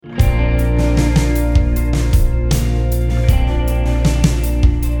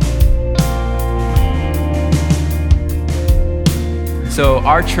So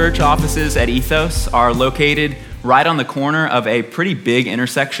our church offices at Ethos are located right on the corner of a pretty big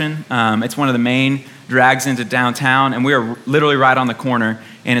intersection. It's one of the main drags into downtown, and we are literally right on the corner.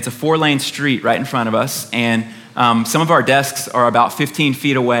 And it's a 4-lane street right in front of us. And some of our desks are about 15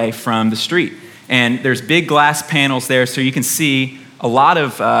 feet away from the street. And there's big glass panels there so you can see a lot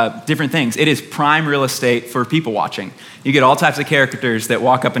of different things. It is prime real estate for people watching. You get all types of characters that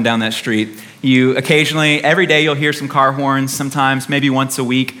walk up and down that street. You occasionally, every day you'll hear some car horns. Sometimes, maybe once a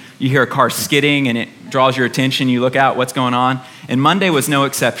week, you hear a car skidding and it draws your attention. You look out, what's going on? And Monday was no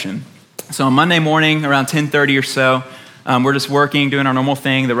exception. So on Monday morning, around 10:30 or so, we're just working, doing our normal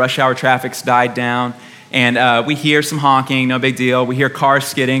thing. The rush hour traffic's died down. And we hear some honking, no big deal. We hear cars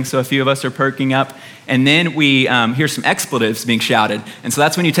skidding, so a few of us are perking up. And then we hear some expletives being shouted. And so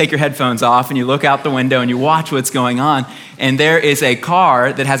that's when you take your headphones off and you look out the window and you watch what's going on. And there is a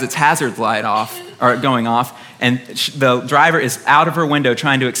car that has its hazard light going off. And the driver is out of her window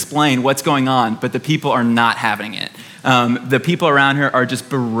trying to explain what's going on, but the people are not having it. The people around her are just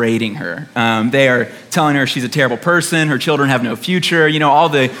berating her. They are telling her she's a terrible person, her children have no future, all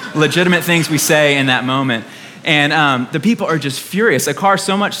the legitimate things we say in that moment. And the people are just furious. A car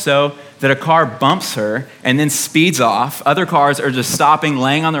so much so that a car bumps her and then speeds off. Other cars are just stopping,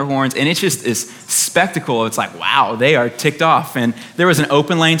 laying on their horns, and it's just this spectacle. It's like, wow, they are ticked off. And there was an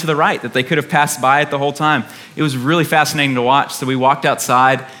open lane to the right that they could have passed by it the whole time. It was really fascinating to watch. So we walked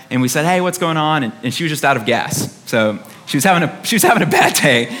outside and we said, hey, what's going on? And she was just out of gas. So she was having a bad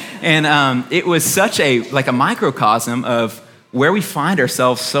day. And it was such a microcosm of where we find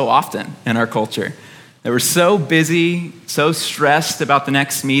ourselves so often in our culture. They were so busy, so stressed about the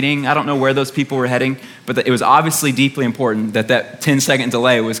next meeting. I don't know where those people were heading, but it was obviously deeply important that 10-second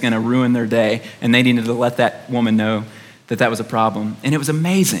delay was going to ruin their day, and they needed to let that woman know that was a problem. And it was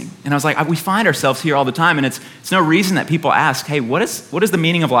amazing. And I was like, we find ourselves here all the time, and it's no reason that people ask, hey, what is the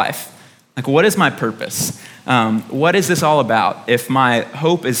meaning of life? Like, what is my purpose? What is this all about? If my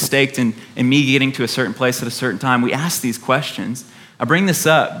hope is staked in me getting to a certain place at a certain time, we ask these questions. I bring this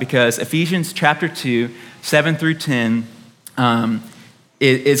up because Ephesians chapter 2, 7 through 10,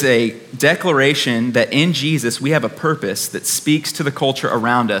 is a declaration that in Jesus we have a purpose that speaks to the culture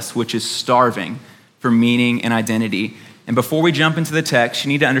around us, which is starving for meaning and identity. And before we jump into the text, you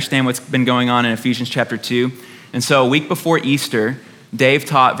need to understand what's been going on in Ephesians chapter 2. And so a week before Easter, Dave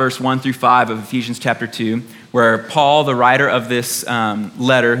taught verse 1 through 5 of Ephesians chapter 2, where Paul, the writer of this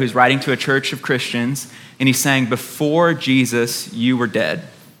letter, who's writing to a church of Christians, and he's saying, before Jesus, you were dead.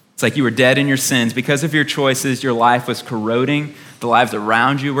 It's like you were dead in your sins. Because of your choices, your life was corroding. The lives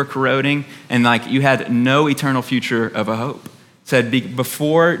around you were corroding. And you had no eternal future of a hope. It said,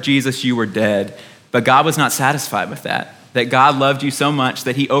 before Jesus, you were dead. But God was not satisfied with that. That God loved you so much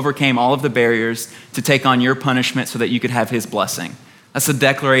that he overcame all of the barriers to take on your punishment so that you could have his blessing. That's the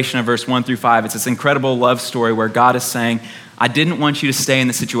declaration of verse 1 through 5. It's this incredible love story where God is saying, I didn't want you to stay in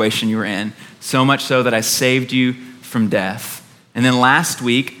the situation you were in, so much so that I saved you from death. And then last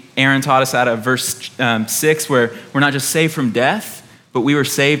week, Aaron taught us out of verse 6, where we're not just saved from death, but we were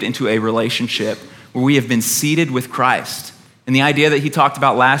saved into a relationship where we have been seated with Christ. And the idea that he talked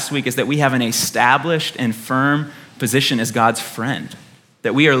about last week is that we have an established and firm position as God's friend.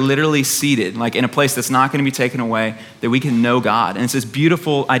 That we are literally seated, in a place that's not going to be taken away, that we can know God. And it's this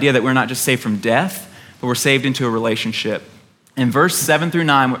beautiful idea that we're not just saved from death, but we're saved into a relationship. And verse 7 through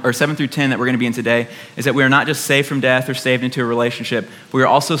 10 that we're going to be in today is that we are not just saved from death or saved into a relationship, but we are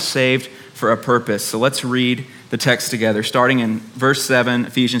also saved for a purpose. So let's read the text together, starting in verse 7,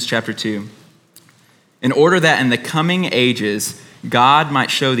 Ephesians chapter 2. In order that in the coming ages, God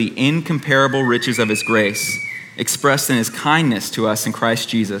might show the incomparable riches of his grace, expressed in his kindness to us in Christ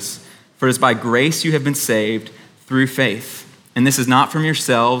Jesus. For it is by grace you have been saved through faith. And this is not from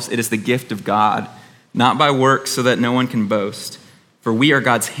yourselves, it is the gift of God, not by works so that no one can boast. For we are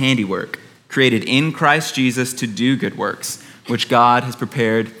God's handiwork, created in Christ Jesus to do good works, which God has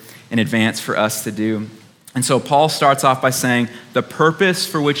prepared in advance for us to do. And so Paul starts off by saying, the purpose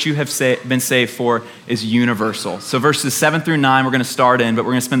for which you have been saved for is universal. So verses 7 through 9 we're going to start in, but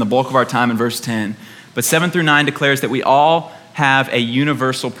we're going to spend the bulk of our time in verse 10. But 7 through 9 declares that we all have a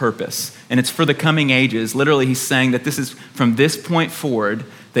universal purpose, and it's for the coming ages. Literally, he's saying that this is from this point forward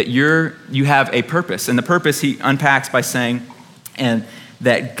that you have a purpose. And the purpose he unpacks by saying, and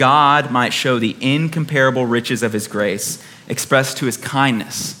that God might show the incomparable riches of his grace expressed to his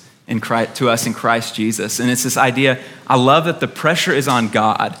kindness to us in Christ Jesus. And it's this idea, I love that the pressure is on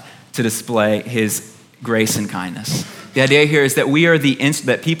God to display his grace and kindness. The idea here is that we are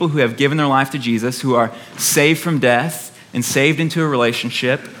that people who have given their life to Jesus, who are saved from death and saved into a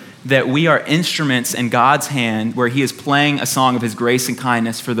relationship, that we are instruments in God's hand where he is playing a song of his grace and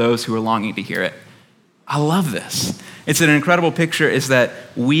kindness for those who are longing to hear it. I love this. It's an incredible picture is that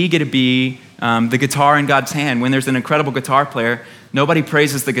we get to be the guitar in God's hand. When there's an incredible guitar player, nobody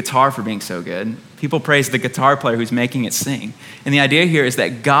praises the guitar for being so good. People praise the guitar player who's making it sing. And the idea here is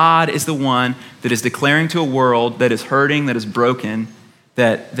that God is the one that is declaring to a world that is hurting, that is broken,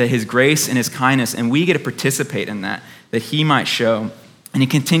 that his grace and his kindness, and we get to participate in that he might show. And he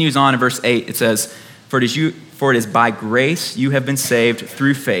continues on in verse 8. It says, For it is by grace you have been saved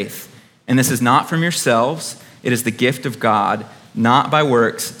through faith. And this is not from yourselves. It is the gift of God, not by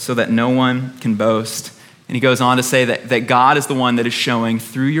works, so that no one can boast. And he goes on to say that God is the one that is showing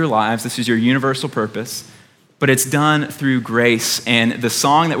through your lives. This is your universal purpose. But it's done through grace. And the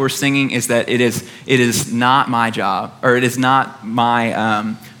song that we're singing is that it is not my job, or it is not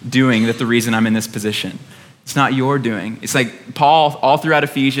my doing that the reason I'm in this position. It's not your doing. It's like Paul, all throughout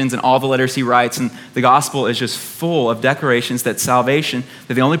Ephesians and all the letters he writes, and the gospel is just full of declarations that salvation,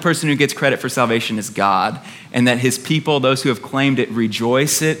 that the only person who gets credit for salvation is God, and that his people, those who have claimed it,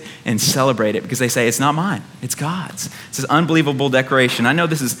 rejoice it and celebrate it because they say, it's not mine, it's God's. It's this unbelievable declaration. I know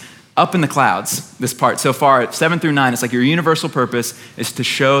this is up in the clouds, this part. So far, 7 through 9, it's like your universal purpose is to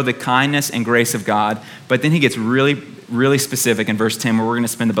show the kindness and grace of God. But then he gets really, really specific in verse 10, where we're going to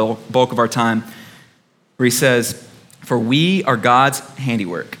spend the bulk of our time, where he says, For we are God's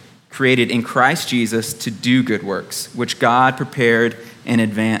handiwork, created in Christ Jesus to do good works, which God prepared in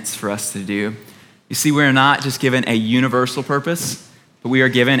advance for us to do. You see, we're not just given a universal purpose, but we are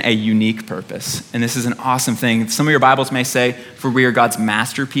given a unique purpose. And this is an awesome thing. Some of your Bibles may say, For we are God's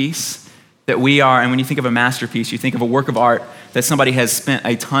masterpiece. That we are, and when you think of a masterpiece, you think of a work of art that somebody has spent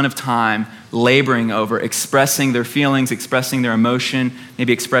a ton of time laboring over, expressing their feelings, expressing their emotion,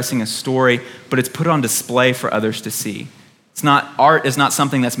 maybe expressing a story, but it's put on display for others to see. Art is not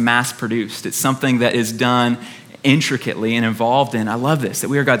something that's mass produced. It's something that is done intricately and involved in. I love this, that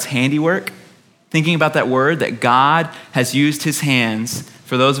we are God's handiwork. Thinking about that word, that God has used his hands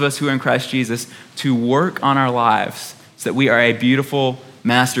for those of us who are in Christ Jesus to work on our lives so that we are a beautiful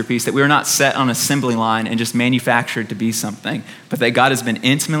masterpiece, that we are not set on an assembly line and just manufactured to be something, but that God has been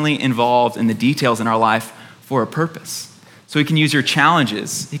intimately involved in the details in our life for a purpose. So he can use your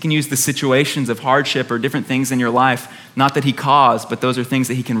challenges. He can use the situations of hardship or different things in your life, not that he caused, but those are things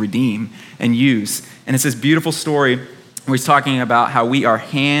that he can redeem and use. And it's this beautiful story where he's talking about how we are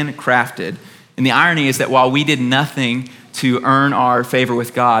handcrafted. And the irony is that while we did nothing to earn our favor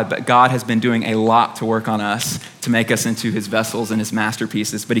with God, but God has been doing a lot to work on us to make us into his vessels and his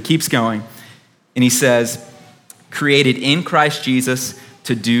masterpieces. But he keeps going, and he says, created in Christ Jesus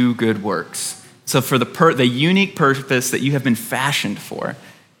to do good works. So for the unique purpose that you have been fashioned for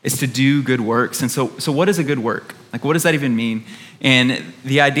is to do good works. And so what is a good work? Like, what does that even mean? And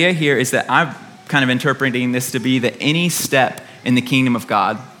the idea here is that I'm kind of interpreting this to be that any step in the kingdom of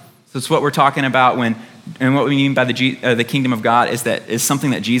God. So it's what we're talking about and what we mean by the kingdom of God is that it's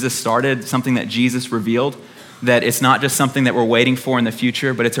something that Jesus started, something that Jesus revealed, that it's not just something that we're waiting for in the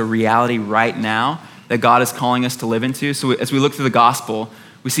future, but it's a reality right now that God is calling us to live into. So as we look through the gospel,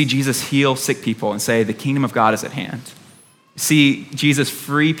 we see Jesus heal sick people and say, the kingdom of God is at hand. See Jesus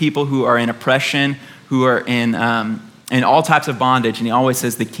free people who are in oppression, who are in all types of bondage, and he always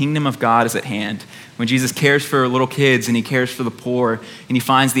says, the kingdom of God is at hand. When Jesus cares for little kids and he cares for the poor and he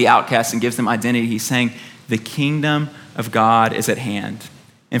finds the outcasts and gives them identity, he's saying the kingdom of God is at hand.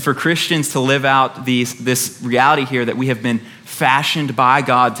 And for Christians to live out this reality here that we have been fashioned by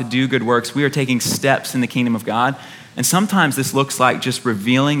God to do good works, we are taking steps in the kingdom of God. And sometimes this looks like just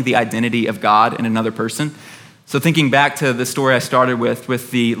revealing the identity of God in another person. So thinking back to the story I started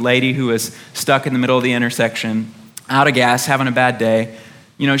with the lady who was stuck in the middle of the intersection, out of gas, having a bad day.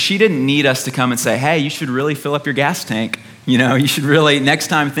 She didn't need us to come and say, hey, you should really fill up your gas tank. You should really, next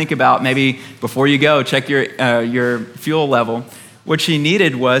time, think about maybe before you go, check your fuel level. What she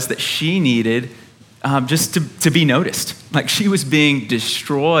needed was that she needed just to be noticed. Like she was being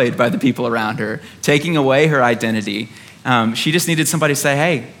destroyed by the people around her, taking away her identity. She just needed somebody to say,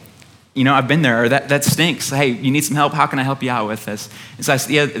 hey, I've been there, or that stinks. Hey, you need some help? How can I help you out with this? And so I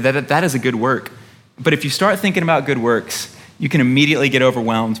said, yeah, that is a good work. But if you start thinking about good works, you can immediately get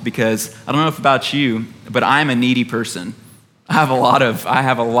overwhelmed because I don't know if about you, but I'm a needy person. I have a lot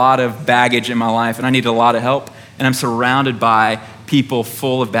of baggage in my life and I need a lot of help. And I'm surrounded by people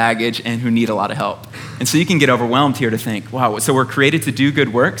full of baggage and who need a lot of help. And so you can get overwhelmed here to think, wow, so we're created to do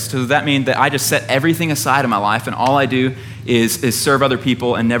good works. So does that mean that I just set everything aside in my life and all I do is serve other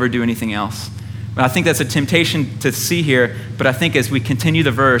people and never do anything else? But I think that's a temptation to see here. But I think as we continue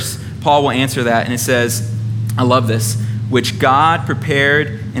the verse, Paul will answer that. And it says, I love this. which God prepared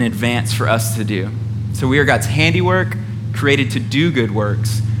in advance for us to do. So we are God's handiwork, created to do good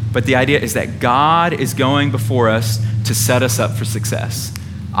works, but the idea is that God is going before us to set us up for success.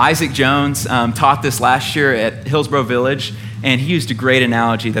 Isaac Jones taught this last year at Hillsborough Village, and he used a great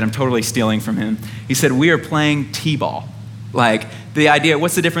analogy that I'm totally stealing from him. He said, we are playing t-ball. Like the idea,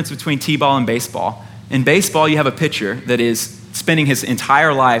 what's the difference between t-ball and baseball? In baseball, you have a pitcher that is spending his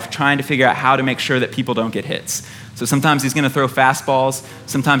entire life trying to figure out how to make sure that people don't get hits. So sometimes he's going to throw fastballs,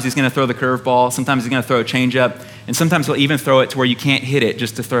 sometimes he's going to throw the curveball, sometimes he's going to throw a changeup, and sometimes he'll even throw it to where you can't hit it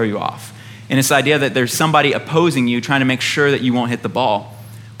just to throw you off. And it's the idea that there's somebody opposing you trying to make sure that you won't hit the ball.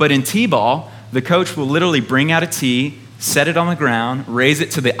 But in t-ball, the coach will literally bring out a tee, set it on the ground, raise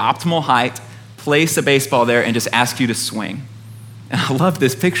it to the optimal height, place a baseball there, and just ask you to swing. And I love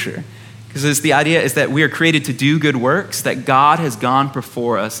this picture because the idea is that we are created to do good works that God has gone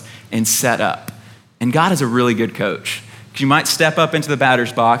before us and set up. And God is a really good coach. Because you might step up into the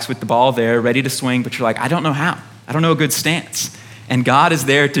batter's box with the ball there, ready to swing, but you're like, I don't know how. I don't know a good stance. And God is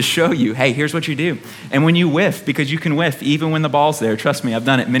there to show you, hey, here's what you do. And when you whiff, because you can whiff even when the ball's there, trust me, I've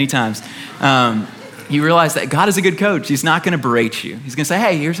done it many times, you realize that God is a good coach. He's not going to berate you. He's going to say,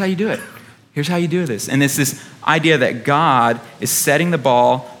 hey, here's how you do it. Here's how you do this. And it's this idea that God is setting the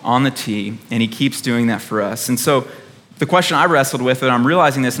ball on the tee, and he keeps doing that for us. And so the question I wrestled with, and I'm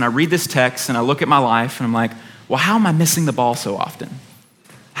realizing this, and I read this text, and I look at my life, and I'm like, well, how am I missing the ball so often?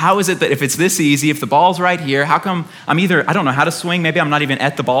 How is it that if it's this easy, if the ball's right here, how come I don't know how to swing, maybe I'm not even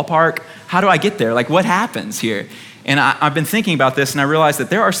at the ballpark. How do I get there? Like, what happens here? And I've been thinking about this, and I realized that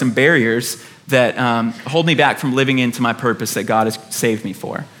there are some barriers that hold me back from living into my purpose that God has saved me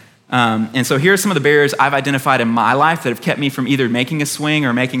for. And so here are some of the barriers I've identified in my life that have kept me from either making a swing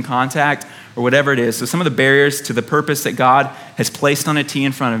or making contact or whatever it is. So some of the barriers to the purpose that God has placed on a tee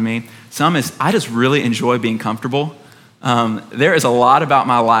in front of me, some is I just really enjoy being comfortable. There is a lot about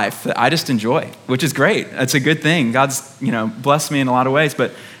my life that I just enjoy, which is great. That's a good thing. God's, blessed me in a lot of ways,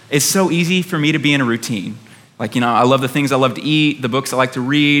 but it's so easy for me to be in a routine. Like, I love the things I love to eat, the books I like to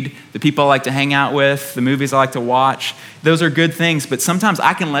read, the people I like to hang out with, the movies I like to watch. Those are good things, but sometimes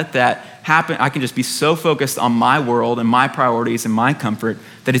I can let that happen. I can just be so focused on my world and my priorities and my comfort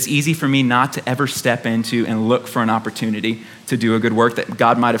that it's easy for me not to ever step into and look for an opportunity to do a good work that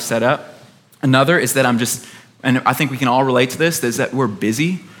God might have set up. Another is that and I think we can all relate to this, is that we're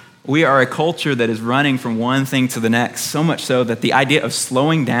busy. We are a culture that is running from one thing to the next, so much so that the idea of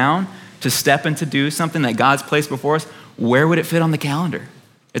slowing down to step in to do something that God's placed before us, where would it fit on the calendar?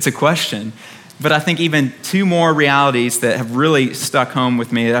 It's a question. But I think even two more realities that have really stuck home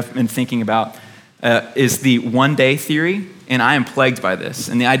with me that I've been thinking about is the one-day theory, and I am plagued by this.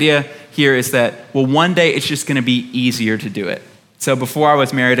 And the idea here is that, well, one day it's just gonna be easier to do it. So before I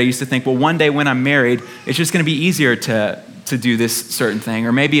was married, I used to think, well, one day when I'm married, it's just gonna be easier to do this certain thing.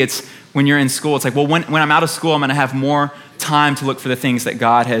 Or maybe it's when you're in school, it's like, well, when I'm out of school, I'm gonna have more time to look for the things that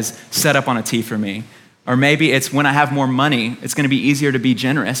God has set up on a tee for me. Or maybe it's when I have more money, it's gonna be easier to be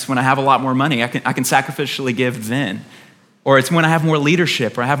generous. When I have a lot more money, I can sacrificially give then. Or it's when I have more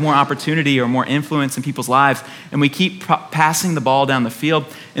leadership, or I have more opportunity or more influence in people's lives, and we keep passing the ball down the field.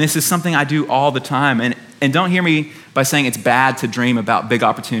 And this is something I do all the time. And don't hear me by saying it's bad to dream about big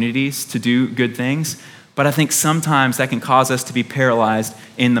opportunities to do good things, but I think sometimes that can cause us to be paralyzed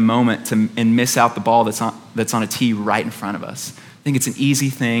in the moment and miss out the ball that's on a tee right in front of us. I think it's an easy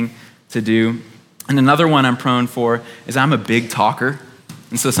thing to do. And another one I'm prone for is I'm a big talker.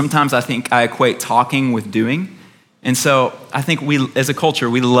 And so sometimes I think I equate talking with doing. And so I think we, as a culture,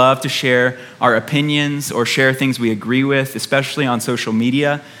 we love to share our opinions or share things we agree with, especially on social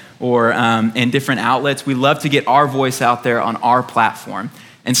media or in different outlets. We love to get our voice out there on our platform.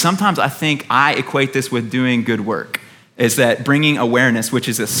 And sometimes I think I equate this with doing good work, is that bringing awareness, which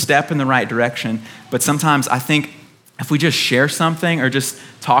is a step in the right direction. But sometimes I think if we just share something or just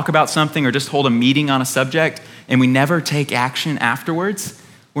talk about something or just hold a meeting on a subject and we never take action afterwards,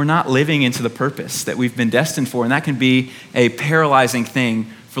 we're not living into the purpose that we've been destined for. And that can be a paralyzing thing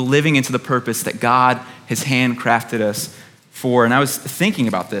for living into the purpose that God has handcrafted us for. And I was thinking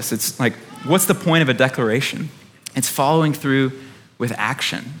about this. It's like, what's the point of a declaration? It's following through with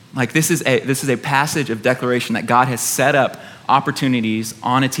action. Like this is a passage of declaration that God has set up opportunities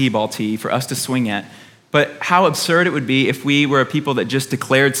on a t-ball tee for us to swing at. But how absurd it would be if we were a people that just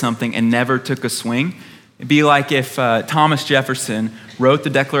declared something and never took a swing. It'd be like if Thomas Jefferson wrote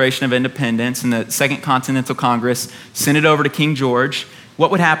the Declaration of Independence and the Second Continental Congress sent it over to King George. What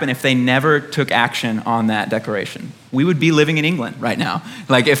would happen if they never took action on that declaration? We would be living in England right now.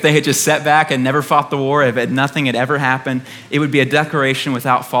 Like if they had just sat back and never fought the war, if nothing had ever happened, it would be a declaration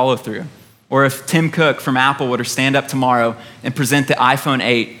without follow through. Or if Tim Cook from Apple were to stand up tomorrow and present the iPhone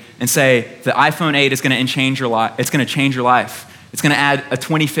 8 and say, the iPhone 8 is going to change your life. It's going to change your life. It's going to add a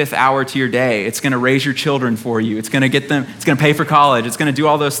 25th hour to your day. It's going to raise your children for you. It's going to pay for college. It's going to do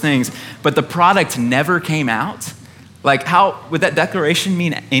all those things. But the product never came out. Like, how would that declaration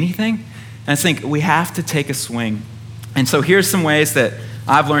mean anything? And I think we have to take a swing. And so here's some ways that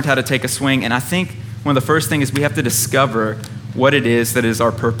I've learned how to take a swing. And I think one of the first things is we have to discover what it is that is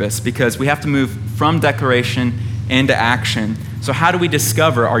our purpose, because we have to move from declaration into action. So how do we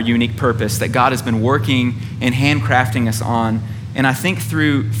discover our unique purpose that God has been working and handcrafting us on? And I think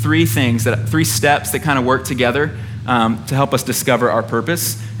through three steps that kind of work together to help us discover our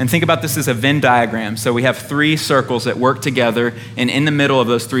purpose. And think about this as a Venn diagram. So we have three circles that work together, and in the middle of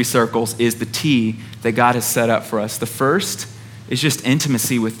those three circles is the T that God has set up for us. The first is just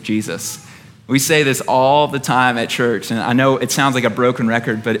intimacy with Jesus. We say this all the time at church, and I know it sounds like a broken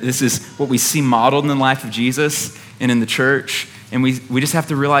record, but this is what we see modeled in the life of Jesus and in the church. And we just have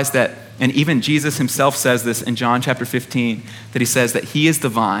to realize that, and even Jesus himself says this in John chapter 15, that he says that he is the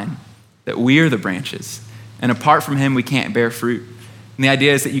vine, that we are the branches, and apart from him, we can't bear fruit. And the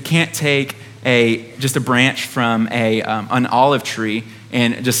idea is that you can't take just a branch from an olive tree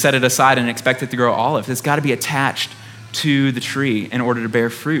and just set it aside and expect it to grow olives. It's got to be attached to the tree in order to bear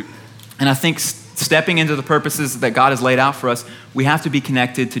fruit. And I think stepping into the purposes that God has laid out for us, we have to be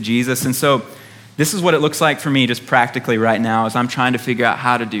connected to Jesus. And so this is what it looks like for me just practically right now as I'm trying to figure out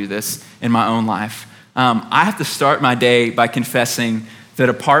how to do this in my own life. I have to start my day by confessing that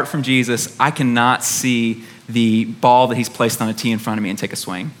apart from Jesus, I cannot see the ball that he's placed on a tee in front of me and take a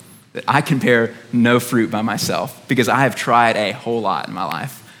swing. That I can bear no fruit by myself because I have tried a whole lot in my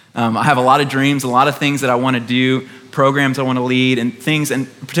life. I have a lot of dreams, a lot of things that I want to do, programs I want to lead, and things, and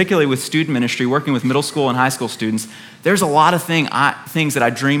particularly with student ministry, working with middle school and high school students, there's a lot of things that I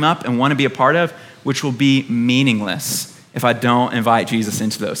dream up and want to be a part of, which will be meaningless if I don't invite Jesus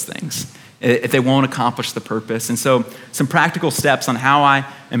into those things, if they won't accomplish the purpose. And so some practical steps on how I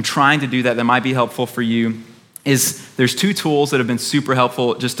am trying to do that might be helpful for you is there's two tools that have been super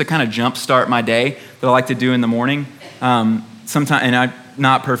helpful just to kind of jumpstart my day that I like to do in the morning. Sometimes, and I'm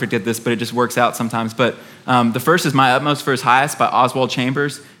not perfect at this, but it just works out sometimes. But the first is My Utmost for His Highest by Oswald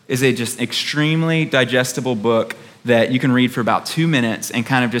Chambers. Is a just extremely digestible book that you can read for about 2 minutes and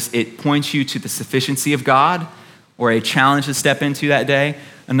kind of just, it points you to the sufficiency of God or a challenge to step into that day.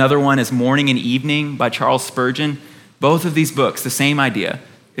 Another one is Morning and Evening by Charles Spurgeon. Both of these books, the same idea,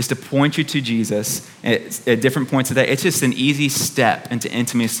 is to point you to Jesus at different points of the day. It's just an easy step into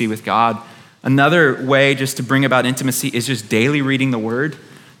intimacy with God. Another way just to bring about intimacy is just daily reading the Word.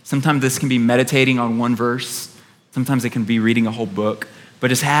 Sometimes this can be meditating on one verse. Sometimes it can be reading a whole book. But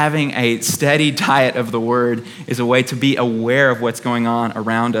just having a steady diet of the Word is a way to be aware of what's going on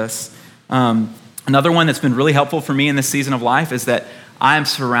around us. Another one that's been really helpful for me in this season of life is that I am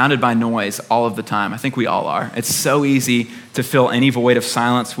surrounded by noise all of the time. I think we all are. It's so easy to fill any void of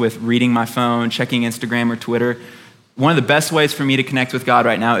silence with reading my phone, checking Instagram or Twitter. One of the best ways for me to connect with God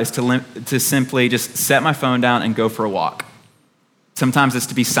right now is to simply just set my phone down and go for a walk. Sometimes it's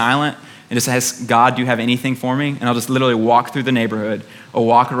to be silent and just ask God, do you have anything for me? And I'll just literally walk through the neighborhood or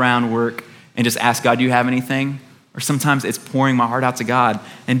walk around work and just ask God, do you have anything? Or sometimes it's pouring my heart out to God,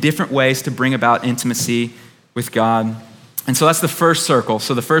 and different ways to bring about intimacy with God. And so that's the first circle.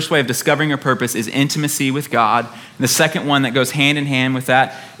 So the first way of discovering your purpose is intimacy with God. And the second one that goes hand in hand with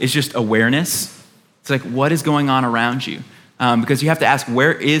that is just awareness. It's like, what is going on around you? Because you have to ask,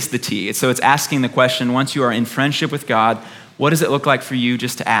 where is the T? So it's asking the question, once you are in friendship with God, what does it look like for you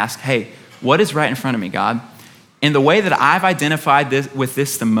just to ask, hey, what is right in front of me, God? And the way that I've identified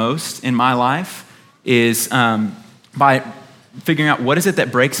this the most in my life is by figuring out what is it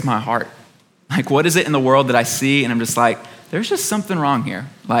that breaks my heart? Like, what is it in the world that I see and I'm just like, there's just something wrong here.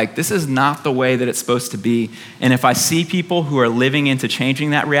 Like, this is not the way that it's supposed to be. And if I see people who are living into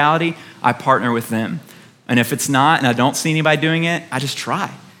changing that reality, I partner with them. And if it's not, and I don't see anybody doing it, I just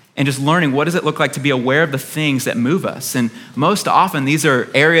try. And just learning, what does it look like to be aware of the things that move us? And most often, these are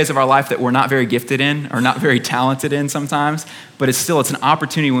areas of our life that we're not very gifted in or not very talented in sometimes, but it's an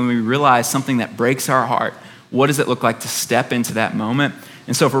opportunity when we realize something that breaks our heart. What does it look like to step into that moment?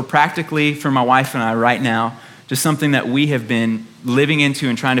 And so for practically, for my wife and I right now, just something that we have been living into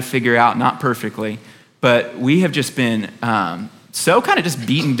and trying to figure out, not perfectly, but we have just been so kind of just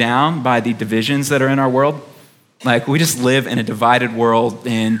beaten down by the divisions that are in our world. Like, we just live in a divided world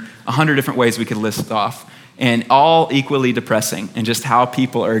in 100 different ways we could list off, and all equally depressing, and just how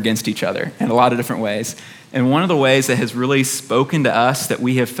people are against each other in a lot of different ways. And one of the ways that has really spoken to us that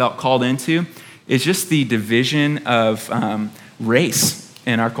we have felt called into is just the division of race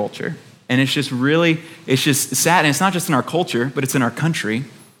in our culture. And it's just sad. And it's not just in our culture, but it's in our country.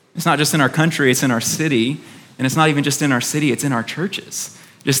 It's not just in our country, it's in our city. And it's not even just in our city, it's in our churches.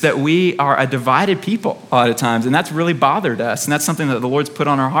 Just that we are a divided people a lot of times. And that's really bothered us. And that's something that the Lord's put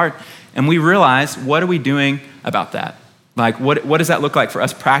on our heart. And we realize, what are we doing about that? Like, what does that look like for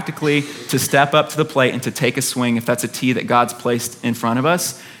us practically to step up to the plate and to take a swing if that's a tee that God's placed in front of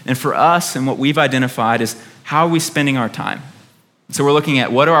us? And for us, and what we've identified is, how are we spending our time? So we're looking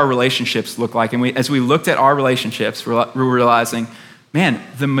at, what do our relationships look like? And as we looked at our relationships, we're realizing, man,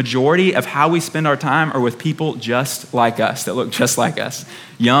 the majority of how we spend our time are with people just like us, that look just like us,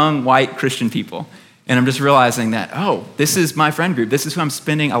 young, white Christian people. And I'm just realizing that, this is my friend group. This is who I'm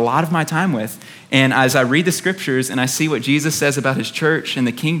spending a lot of my time with. And as I read the scriptures and I see what Jesus says about his church and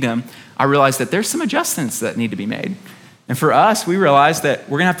the kingdom, I realize that there's some adjustments that need to be made. And for us, we realize that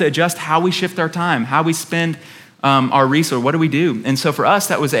we're gonna have to adjust how we shift our time, how we spend our resource. What do we do? And so for us,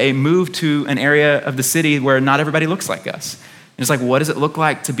 that was a move to an area of the city where not everybody looks like us. And it's like, what does it look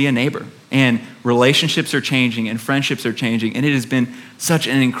like to be a neighbor? And relationships are changing and friendships are changing. And it has been such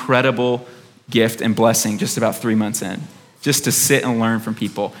an incredible gift and blessing just about 3 months in, just to sit and learn from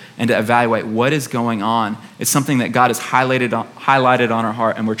people and to evaluate what is going on. It's something that God has highlighted on our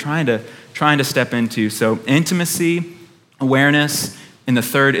heart, and we're trying to step into. So intimacy, awareness, and the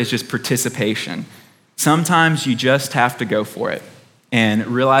third is just participation. Sometimes you just have to go for it, and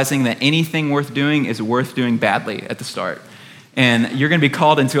realizing that anything worth doing is worth doing badly at the start. And you're going to be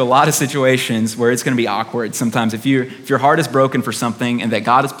called into a lot of situations where it's going to be awkward sometimes. If your heart is broken for something and that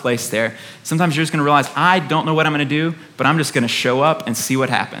God has placed there, sometimes you're just going to realize, I don't know what I'm going to do, but I'm just going to show up and see what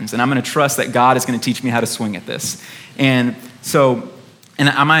happens. And I'm going to trust that God is going to teach me how to swing at this. And so,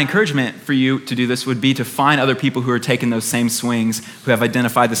 my encouragement for you to do this would be to find other people who are taking those same swings, who have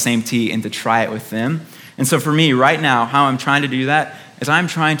identified the same tee, and to try it with them. And so for me right now, how I'm trying to do that is I'm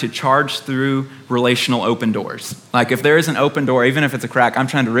trying to charge through relational open doors. Like, if there is an open door, even if it's a crack, I'm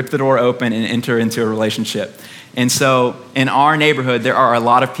trying to rip the door open and enter into a relationship. And so in our neighborhood, there are a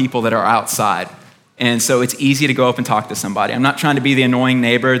lot of people that are outside. And so it's easy to go up and talk to somebody. I'm not trying to be the annoying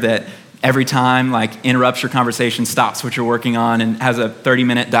neighbor that every time interrupts your conversation, stops what you're working on, and has a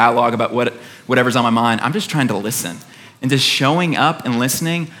 30-minute dialogue about whatever's on my mind. I'm just trying to listen. And just showing up and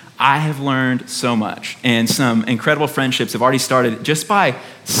listening, I have learned so much, and some incredible friendships have already started just by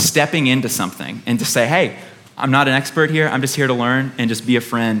stepping into something and to say, hey, I'm not an expert here, I'm just here to learn and just be a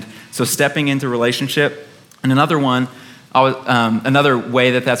friend. So stepping into relationship. And another one, another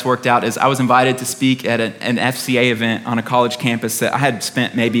way that's worked out is I was invited to speak at an FCA event on a college campus that I had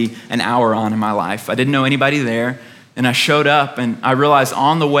spent maybe an hour on in my life. I didn't know anybody there. And I showed up, and I realized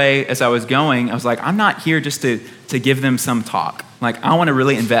on the way as I was going, I was like, I'm not here just to give them some talk. Like, I want to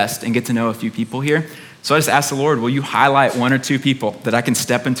really invest and get to know a few people here. So I just asked the Lord, will you highlight one or two people that I can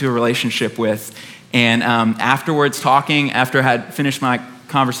step into a relationship with? And afterwards, after I had finished my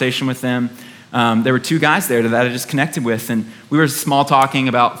conversation with them, there were two guys there that I just connected with, and we were small talking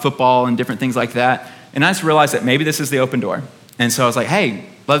about football and different things like that. And I just realized that maybe this is the open door. And so I was like, hey,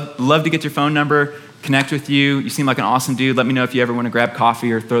 love to get your phone number, connect with you. You seem like an awesome dude. Let me know if you ever want to grab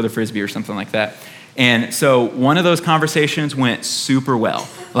coffee or throw the Frisbee or something like that. And so one of those conversations went super well.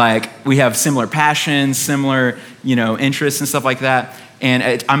 Like, we have similar passions, similar, interests and stuff like that.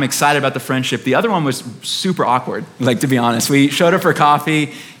 And I'm excited about the friendship. The other one was super awkward, to be honest. We showed up for coffee.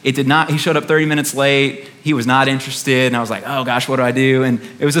 He showed up 30 minutes late. He was not interested. And I was like, oh gosh, what do I do? And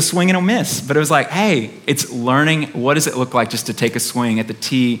it was a swing and a miss. But it was like, hey, it's learning, what does it look like just to take a swing at the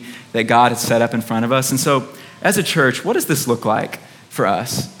tee that God has set up in front of us? And so as a church, what does this look like for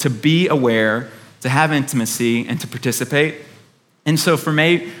us? To be aware, to have intimacy, and to participate. And so for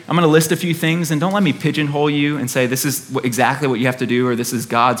me, I'm going to list a few things, and don't let me pigeonhole you and say this is exactly what you have to do or this is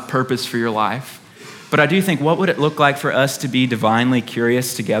God's purpose for your life. But I do think, what would it look like for us to be divinely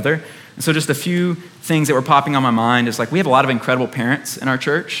curious together? And so just a few things that were popping on my mind is we have a lot of incredible parents in our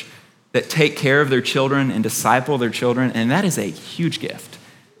church that take care of their children and disciple their children, and that is a huge gift.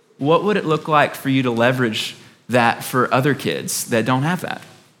 What would it look like for you to leverage that for other kids that don't have that?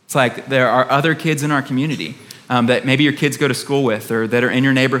 It's like there are other kids in our community that maybe your kids go to school with, or that are in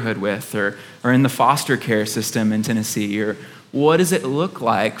your neighborhood with, or in the foster care system in Tennessee. Or what does it look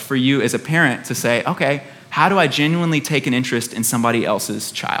like for you as a parent to say, okay, how do I genuinely take an interest in somebody else's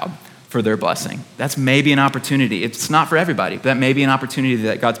child for their blessing? That's maybe an opportunity. It's not for everybody, but that may be an opportunity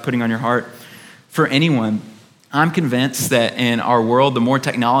that God's putting on your heart. For anyone, I'm convinced that in our world, the more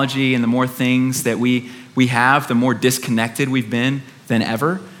technology and the more things that we have, the more disconnected we've been than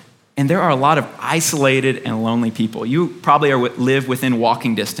ever. And there are a lot of isolated and lonely people. You probably live within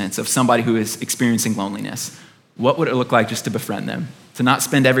walking distance of somebody who is experiencing loneliness. What would it look like just to befriend them, to not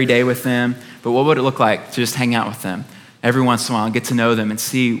spend every day with them, but what would it look like to just hang out with them every once in a while and get to know them and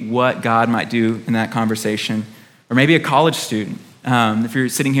see what God might do in that conversation? Or maybe a college student. If you're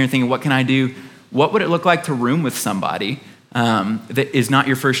sitting here thinking, what can I do? What would it look like to room with somebody that is not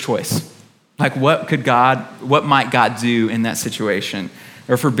your first choice? Like what might God do in that situation?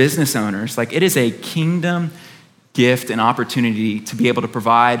 Or for business owners, like it is a kingdom gift and opportunity to be able to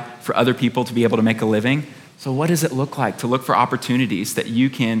provide for other people to be able to make a living. So what does it look like to look for opportunities that you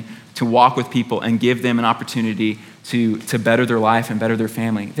can to walk with people and give them an opportunity to better their life and better their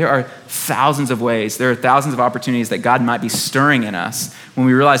family? There are thousands of ways. There are thousands of opportunities that God might be stirring in us when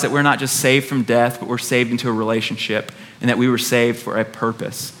we realize that we're not just saved from death, but we're saved into a relationship and that we were saved for a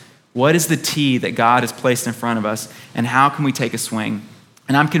purpose. What is the tee that God has placed in front of us, and how can we take a swing?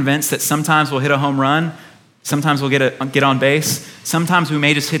 And I'm convinced that sometimes we'll hit a home run, sometimes we'll get on base, sometimes we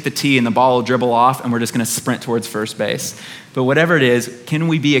may just hit the tee and the ball will dribble off and we're just gonna sprint towards first base. But whatever it is, can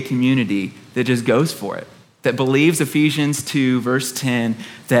we be a community that just goes for it, that believes Ephesians 2 verse 10,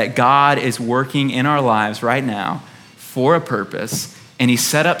 that God is working in our lives right now for a purpose, and he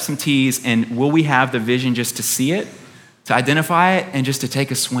set up some tees, and will we have the vision just to see it, to identify it, and just to take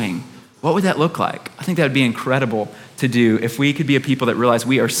a swing? What would that look like? I think that would be incredible to do if we could be a people that realize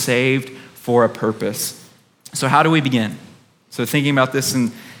we are saved for a purpose. So how do we begin? So thinking about this,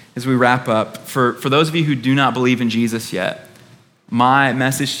 and as we wrap up, for those of you who do not believe in Jesus yet, my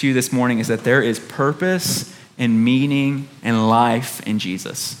message to you this morning is that there is purpose and meaning and life in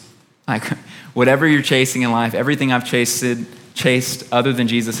Jesus. Like whatever you're chasing in life, everything I've chased other than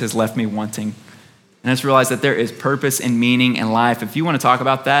Jesus has left me wanting. And let's realize that there is purpose and meaning and life. If you want to talk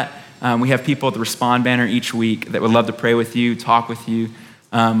about that, we have people at the Respond banner each week that would love to pray with you, talk with you.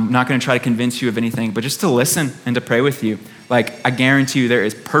 I'm not going to try to convince you of anything, but just to listen and to pray with you. Like, I guarantee you there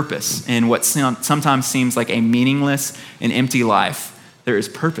is purpose in what sometimes seems like a meaningless and empty life. There is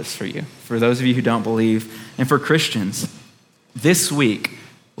purpose for you, for those of you who don't believe. And for Christians, this week,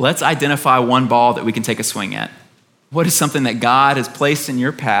 let's identify one ball that we can take a swing at. What is something that God has placed in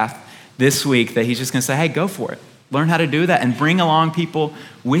your path this week that he's just going to say, hey, go for it. Learn how to do that and bring along people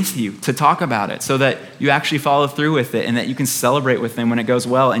with you to talk about it so that you actually follow through with it and that you can celebrate with them when it goes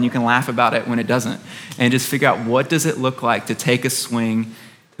well and you can laugh about it when it doesn't. And just figure out, what does it look like to take a swing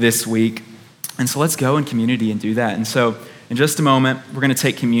this week? And so let's go in community and do that. And so in just a moment, we're going to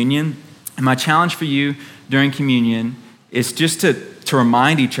take communion. And my challenge for you during communion is just to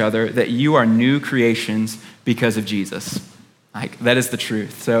remind each other that you are new creations because of Jesus. Like, that is the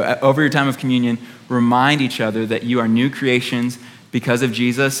truth. So over your time of communion, remind each other that you are new creations because of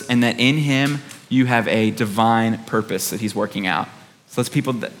Jesus, and that in him you have a divine purpose that he's working out. So let's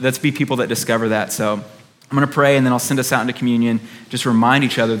be people that discover that. So I'm going to pray, and then I'll send us out into communion. Just remind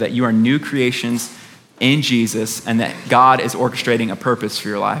each other that you are new creations in Jesus, and that God is orchestrating a purpose for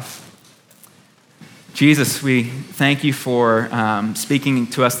your life. Jesus, we thank you for speaking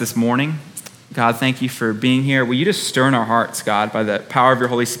to us this morning. God, thank you for being here. Will you just stir in our hearts, God, by the power of your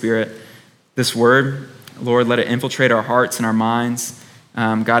Holy Spirit, this word, Lord, let it infiltrate our hearts and our minds,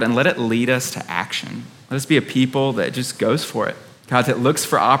 God, and let it lead us to action. Let us be a people that just goes for it. God, that looks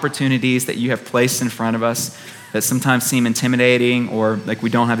for opportunities that you have placed in front of us that sometimes seem intimidating or like we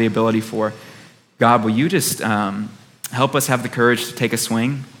don't have the ability for. God, will you just help us have the courage to take a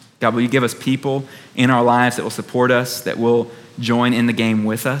swing? God, will you give us people in our lives that will support us, that will join in the game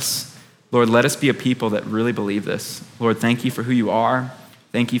with us? Lord, let us be a people that really believe this. Lord, thank you for who you are.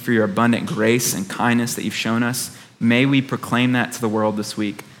 Thank you for your abundant grace and kindness that you've shown us. May we proclaim that to the world this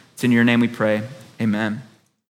week. It's in your name we pray. Amen.